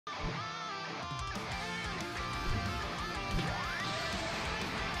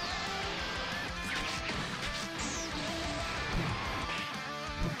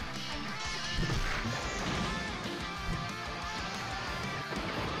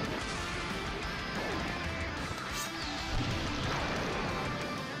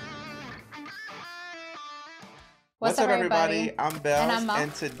What's up, everybody? I'm Belz, And I'm Mo.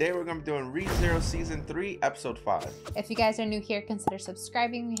 and today we're going to be doing ReZero Season 3, Episode 5. If you guys are new here, consider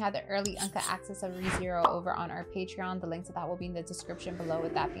subscribing. We have the early Uncut access of ReZero over on our Patreon. The link to that will be in the description below.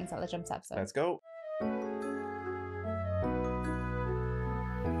 With that being said, let's jump to episode. Let's go.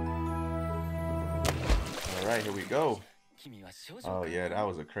 All right, here we go. Oh, yeah, that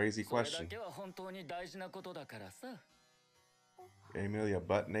was a crazy question. Amelia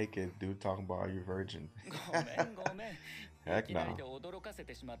butt naked, dude talking about, are you virgin? Heck no.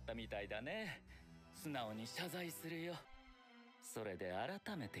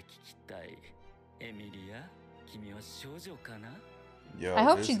 Yo, I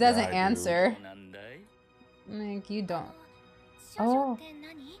hope she doesn't guy, answer. Like, you don't. Oh,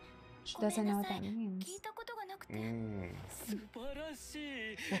 she doesn't know what that means.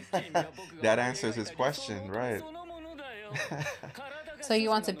 That answers his question, right? So he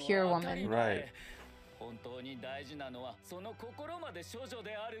wants a pure woman. Right.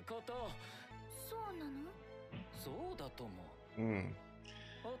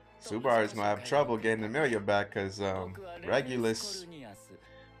 Subaru's gonna have trouble getting Amelia back because Regulus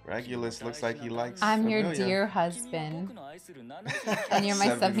looks like he likes I'm Amelia. your dear husband. And you're my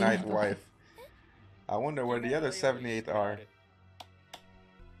 79th wife. I wonder where the other 78th are.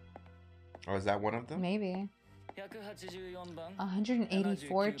 Or is that one of them? Maybe.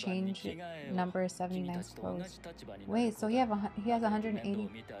 184 change number 79 close. Wait, so he has 180.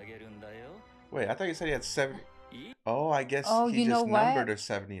 Wait, I thought you said he had 70. Oh, I guess he just numbered her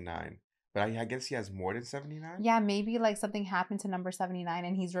 79. But I guess he has more than 79? Yeah, maybe like something happened to number 79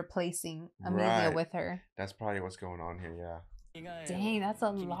 and he's replacing Amelia with her. That's probably what's going on here, yeah. Dang, that's a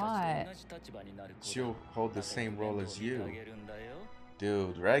lot. She'll hold the same role as you.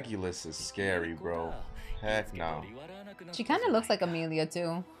 Dude, Regulus is scary, bro. Heck no. She kind of looks like Amelia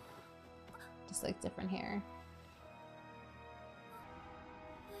too. Just like different hair.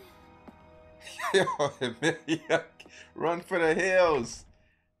 Yo, Amelia, run for the hills.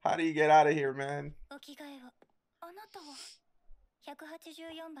 How do you get out of here, man? She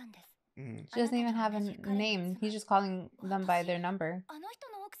doesn't even have a name. He's just calling them by their number.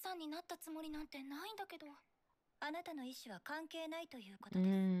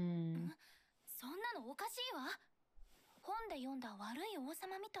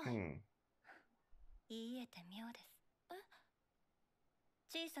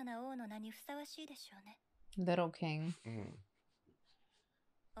 Little king.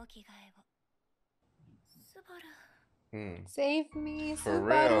 Save me, For Subaru.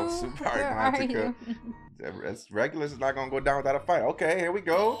 real, Subaru. Where are you? Regulus is not gonna go down without a fight. Okay, here we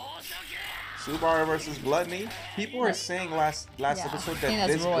go. Subaru versus Gluttony. People were saying last episode that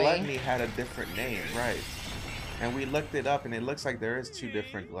this Gluttony had a different name, right? And we looked it up, and it looks like there is two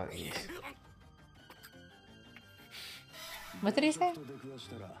different Gluttonies. What did he say?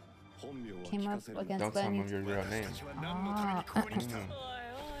 Came up against Don't tell Gluttony. him your real name. Ah.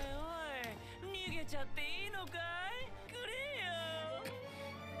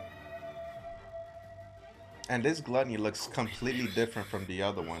 And this Gluttony looks completely different from the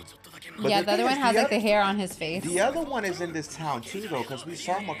other one. But yeah, the other one has like the hair on his face. The other one is in this town too, though, because we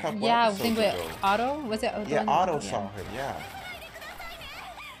saw him a couple episodes ago. Yeah, Otto? Was it? Yeah, Otto saw him, yeah.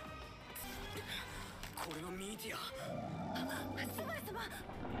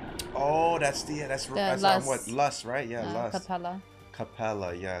 Oh, that's what, Lust, right? Yeah, Lust. Capella.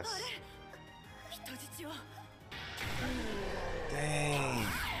 Capella, yes. Dang.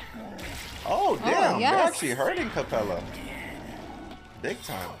 Oh, damn. Yes. They're actually hurting Capella. Big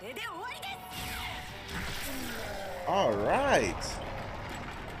time. All right.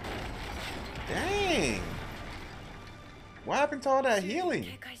 Dang. What happened to all that healing?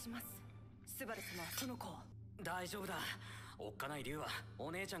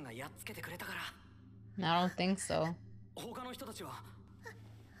 I don't think so.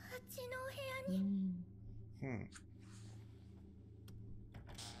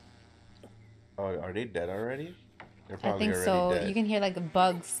 Oh, are they dead already? They're I probably think already so. dead. You can hear like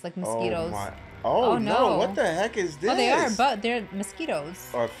bugs, like mosquitoes. Oh no! What the heck is this? Oh, they are, but they're mosquitoes.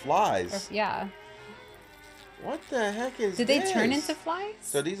 Or flies. Yeah. What the heck is Did this? they turn into flies?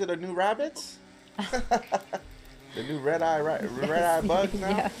 So these are the new rabbits? The new red eye bugs now?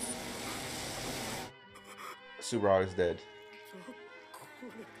 Yes. Subaru is dead.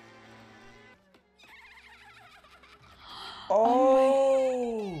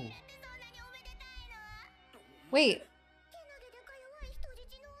 Oh! Wait.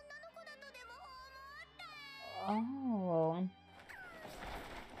 Oh.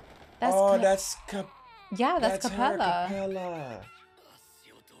 That's Yeah, that's Capella. Capella.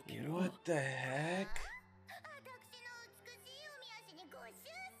 What the heck?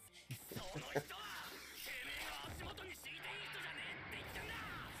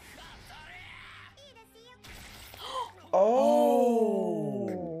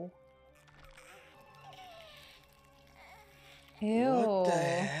 Oh! Ew. What the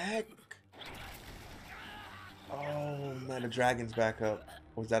heck? Oh man, the dragon's back up.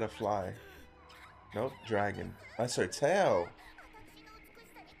 Was that a fly? Nope, dragon. That's her tail.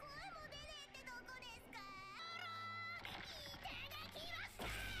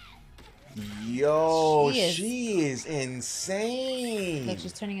 Yo, she is insane. Look,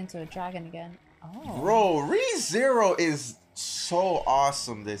 she's turning into a dragon again. Oh. Bro, ReZero is so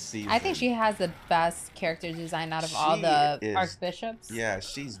awesome this season. I think she has the best character design out of all the archbishops. Yeah,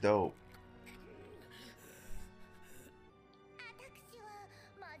 she's dope.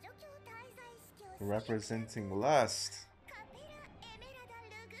 Representing lust.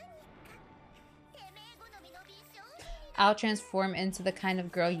 I'll transform into the kind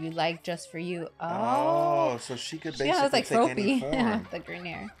of girl you like just for you. Oh, so she could basically like take any form. The green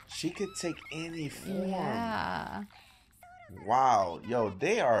hair. She could take any form. Yeah. Wow. Yo,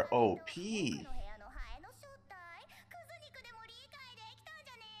 they are OP.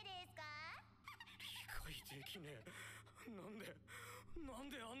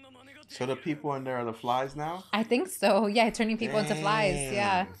 So the people in there are the flies now? I think so. Yeah, turning people into flies.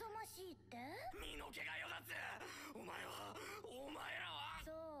 Yeah.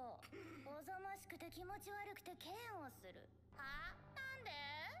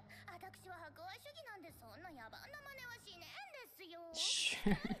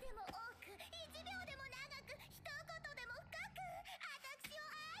 Sure.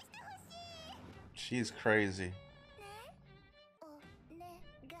 She's crazy.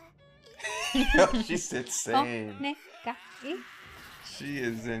 She's insane. She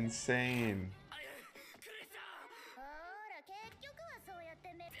is insane.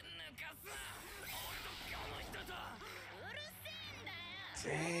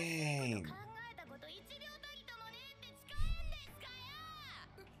 Dang.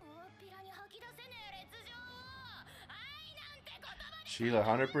 Sheila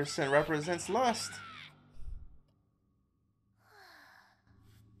 100% represents lust.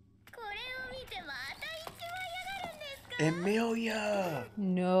 Emilia.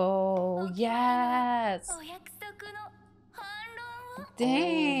 No. Yes.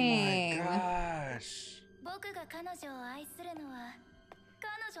 Dang. Oh my gosh.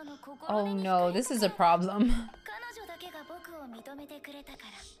 Oh no, this is a problem.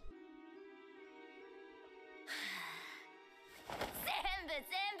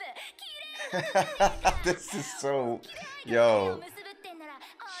 This is so... Yo.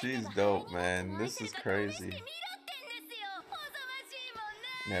 She's dope, man. This is crazy.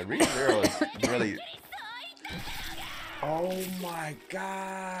 Man, ReZero is really... Oh my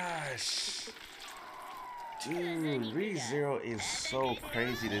gosh. Dude, ReZero is so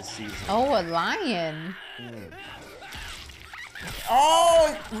crazy this season. Oh, a lion.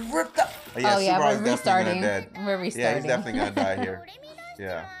 Oh, ripped up. Oh yeah, we're restarting. We're restarting. Yeah, he's definitely gonna die here.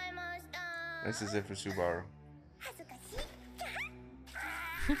 Yeah. This is it for Subaru.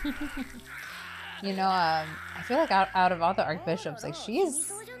 You know, I feel like out of all the archbishops, like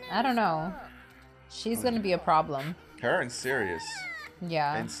she's, I don't know, she's gonna be a problem. Her and Sirius.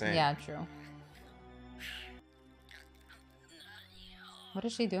 Yeah. Insane. Yeah, true. What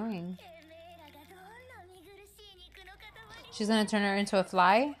is she doing? She's gonna turn her into a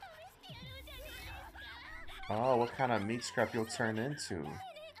fly? Oh, what kind of meat scrap you'll turn into?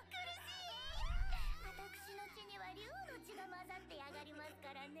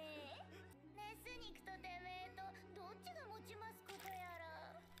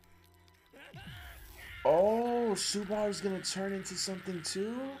 Oh, Subaru's gonna turn into something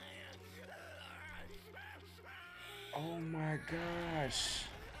too? Oh my gosh.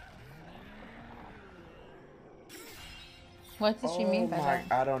 What did she mean by that?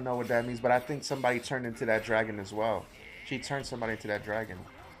 I don't know what that means, but I think somebody turned into that dragon as well. She turned somebody into that dragon.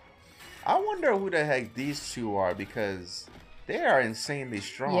 I wonder who the heck these two are, because they are insanely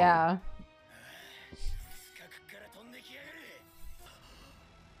strong. Yeah.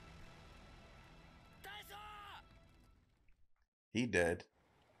 He dead.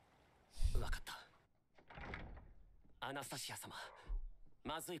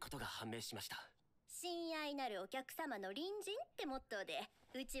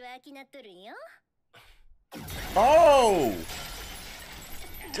 Oh!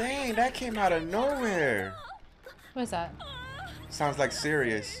 Dang, that came out of nowhere. What is that? Sounds like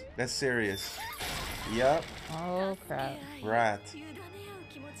Sirius. That's Sirius. Yep. Oh crap. Rat.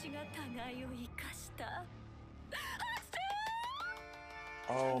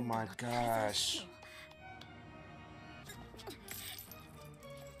 Oh my gosh.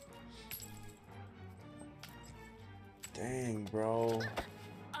 Dang, bro.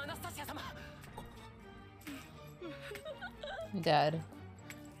 Dead.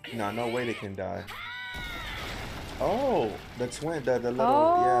 No, no way they can die. Oh, the twin, the little,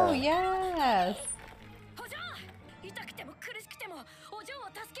 oh, yeah. yes.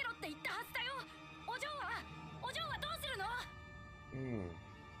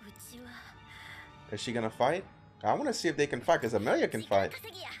 Is she gonna fight? I want to see if they can fight, because Amelia can fight.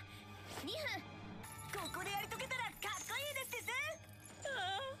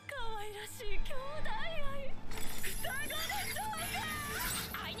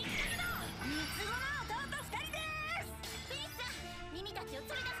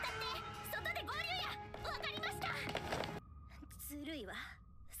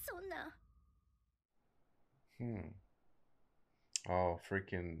 Oh,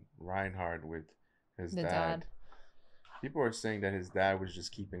 freaking Reinhardt with his dad. People are saying that his dad was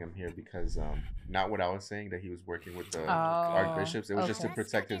just keeping him here because, not what I was saying, that he was working with the archbishops. It was just to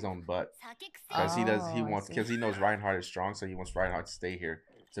protect his own butt. Because because he knows Reinhardt is strong, so he wants Reinhardt to stay here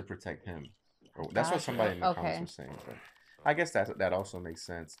to protect him. Or, that's what somebody in the comments was saying. But I guess that also makes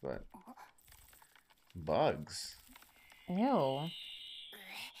sense, but bugs. Ew.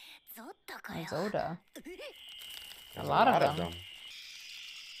 Zoda. A lot of them.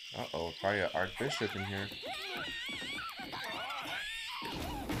 Uh-oh, probably an archbishop in here.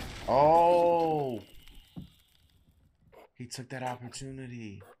 Oh! He took that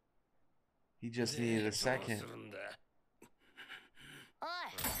opportunity. He just needed a second.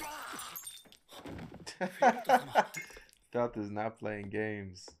 Stealth is not playing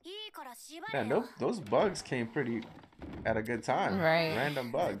games. Yeah, nope, those bugs came pretty at a good time. Right.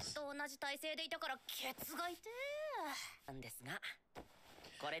 Random bugs.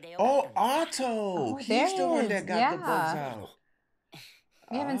 Oh, Otto! Oh, he's the one that got the bugs out.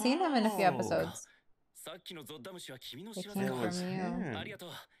 We haven't seen him in a few episodes. It came was from you. him.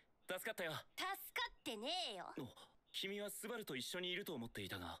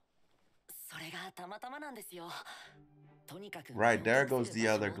 Right, there goes the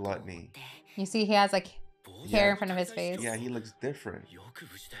other gluttony. You see, he has like hair in front of his face. Yeah, he looks different.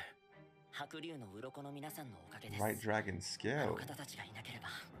 White dragon scale.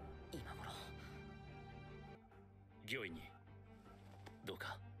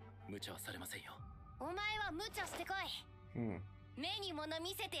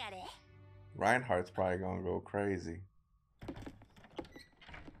 Reinhardt's probably gonna go crazy.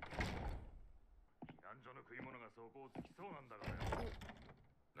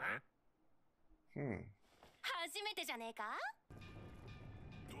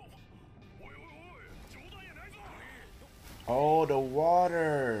 Oh, the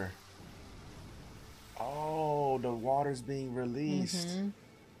water. Oh, the water's being released.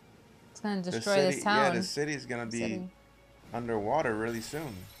 It's gonna destroy this town. Yeah, the city's gonna be underwater really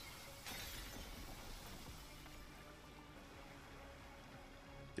soon.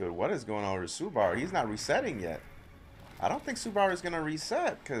 Dude, what is going on with Subaru? He's not resetting yet. I don't think Subaru is gonna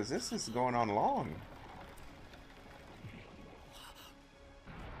reset because this is going on long.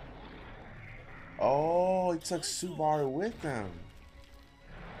 Oh, he took Subaru with him.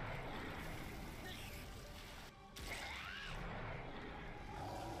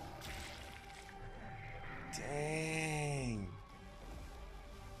 Dang.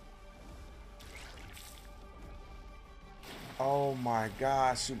 Oh my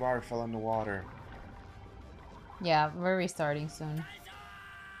gosh, Subaru fell in the water. Yeah, we're restarting soon.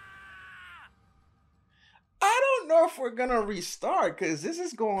 I don't know if we're gonna restart because this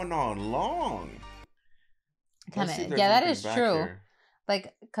is going on long. Kind of, yeah, that is true. Here.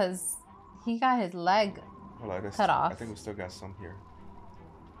 Like, cause he got his leg cut off. I think we still got some here.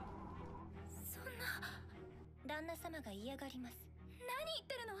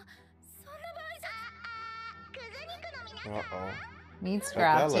 Uh-oh. Meat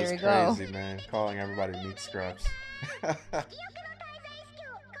scraps, here we go. Crazy, man. Calling everybody meat scraps.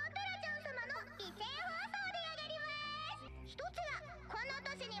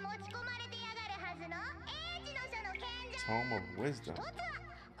 Tome of Wisdom.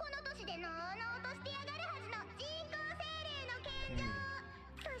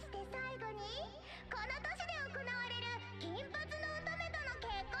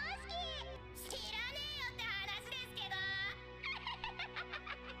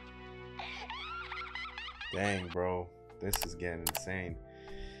 Dang, bro. This is getting insane.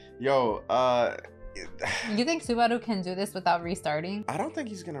 Yo, You think Subaru can do this without restarting? I don't think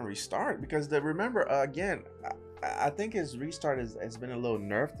he's gonna restart because remember again, I think his restart has been a little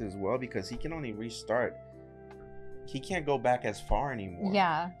nerfed as well because he can only restart. He can't go back as far anymore.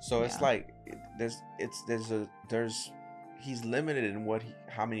 Yeah. So it's like he's limited in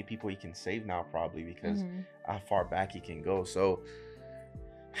how many people he can save now, probably because how far back he can go. So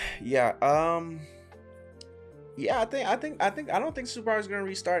yeah, yeah, I don't think Subaru's gonna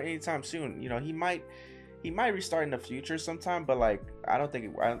restart anytime soon. You know, he might restart in the future sometime, but like I don't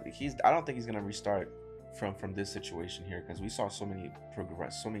think he's gonna restart from this situation here because we saw so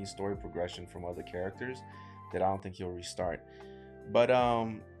many story progression from other characters that I don't think he'll restart. But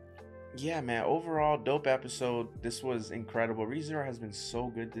yeah, man, overall dope episode. This was incredible. ReZero has been so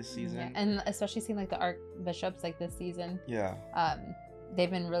good this season. Yeah, and especially seeing like the archbishops like this season. Yeah. They've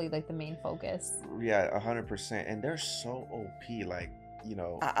been really like the main focus. Yeah, 100%. And they're so OP. Like, you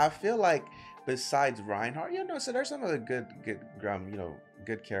know, I feel like besides Reinhardt, you know, so there's some other good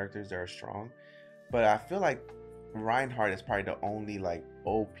good characters that are strong. But I feel like Reinhardt is probably the only like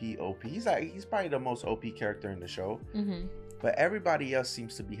OP. He's probably the most OP character in the show. But everybody else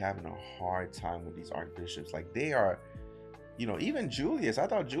seems to be having a hard time with these archbishops. Like they are, you know, even Julius. I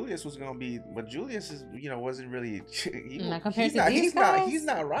thought Julius was gonna be, but Julius is, you know, wasn't really. He's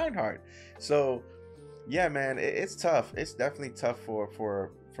not Reinhardt. So yeah, man, it's tough. It's definitely tough for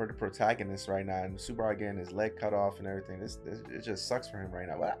the protagonist right now. And Subaru getting his leg cut off and everything. It just sucks for him right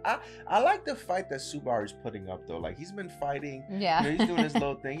now. But I like the fight that Subaru's putting up though. Like he's been fighting. Yeah. You know, he's doing his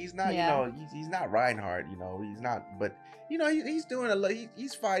little thing. He's not, you know, he's not Reinhardt. You know, he's not. But you know, he's doing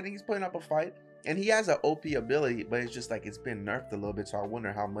he's fighting. He's putting up a fight. And he has an OP ability, but it's just like it's been nerfed a little bit. So I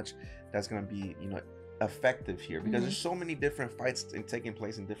wonder how much that's gonna be, you know, effective here because there's so many different fights taking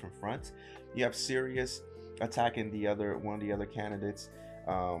place in different fronts. You have Sirius attacking one of the other candidates.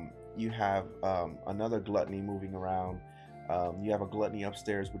 You have another Gluttony moving around. You have a Gluttony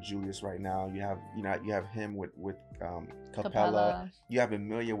upstairs with Julius right now. You have him with Capella. You have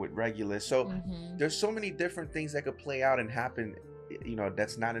Emilia with Regulus. So there's so many different things that could play out and happen, you know,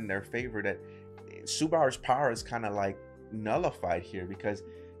 that's not in their favor, that Subaru's power is kind of like nullified here because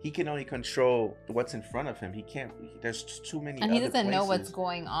he can only control what's in front of him. He can't. There's too many. And he doesn't know what's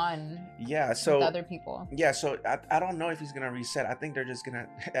going on. Yeah. So with other people. Yeah. So I don't know if he's gonna reset. I think they're just gonna.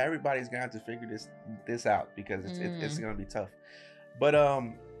 Everybody's gonna have to figure this out because it's gonna be tough. But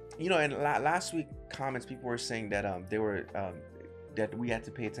you know, in last week comments, people were saying that they were that we had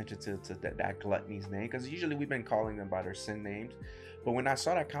to pay attention to that Gluttony's name because usually we've been calling them by their sin names. But when I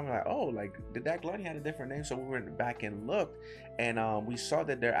saw that comment, like, oh, like did that Gluttony had a different name? So we went back and looked, and we saw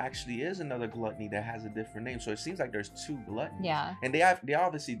that there actually is another Gluttony that has a different name. So it seems like there's two Gluttonies. Yeah. And they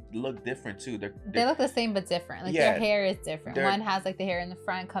obviously look different too. They look the same but different. Like their hair is different. One has like the hair in the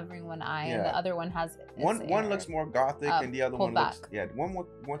front covering one eye, and the other one has one looks more gothic, and the other one looks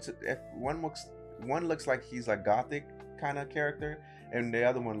one looks like he's a gothic kind of character. And the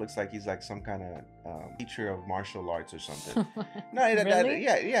other one looks like he's like some kind of teacher of martial arts or something. No, really?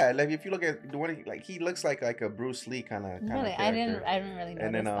 Yeah. Like if you look at the one, like he looks like a Bruce Lee kind of really. character. I didn't really know.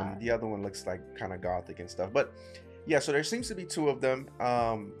 And then that. The other one looks like kind of gothic and stuff. But yeah, so there seems to be two of them.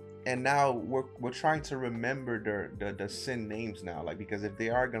 And now we're trying to remember the sin names now, like because if they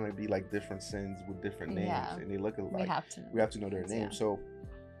are gonna be like different sins with different names and they look alike, we have to know their names. So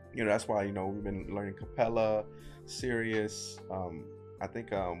you know that's why we've been learning Capella, Sirius. I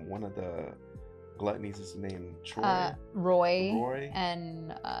think one of the Gluttonies is named Roy,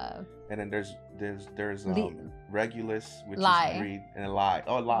 and then there's Regulus, which is Greed, and Lie.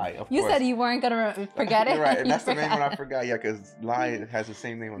 Oh, Lie. Of you course. Said you weren't gonna forget it. Right, and that's the main one I forgot. Yeah, because Lie has the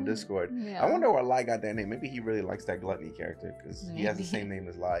same name on Discord. Yeah. I wonder where Lie got that name. Maybe he really likes that Gluttony character because he has the same name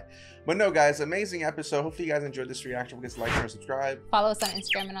as Lie. But no, guys, amazing episode. Hopefully you guys enjoyed this reaction. Forget to like, share, and subscribe. Follow us on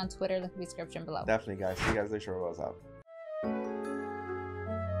Instagram and on Twitter. Link in the description below. Definitely, guys. See you guys later. What's up?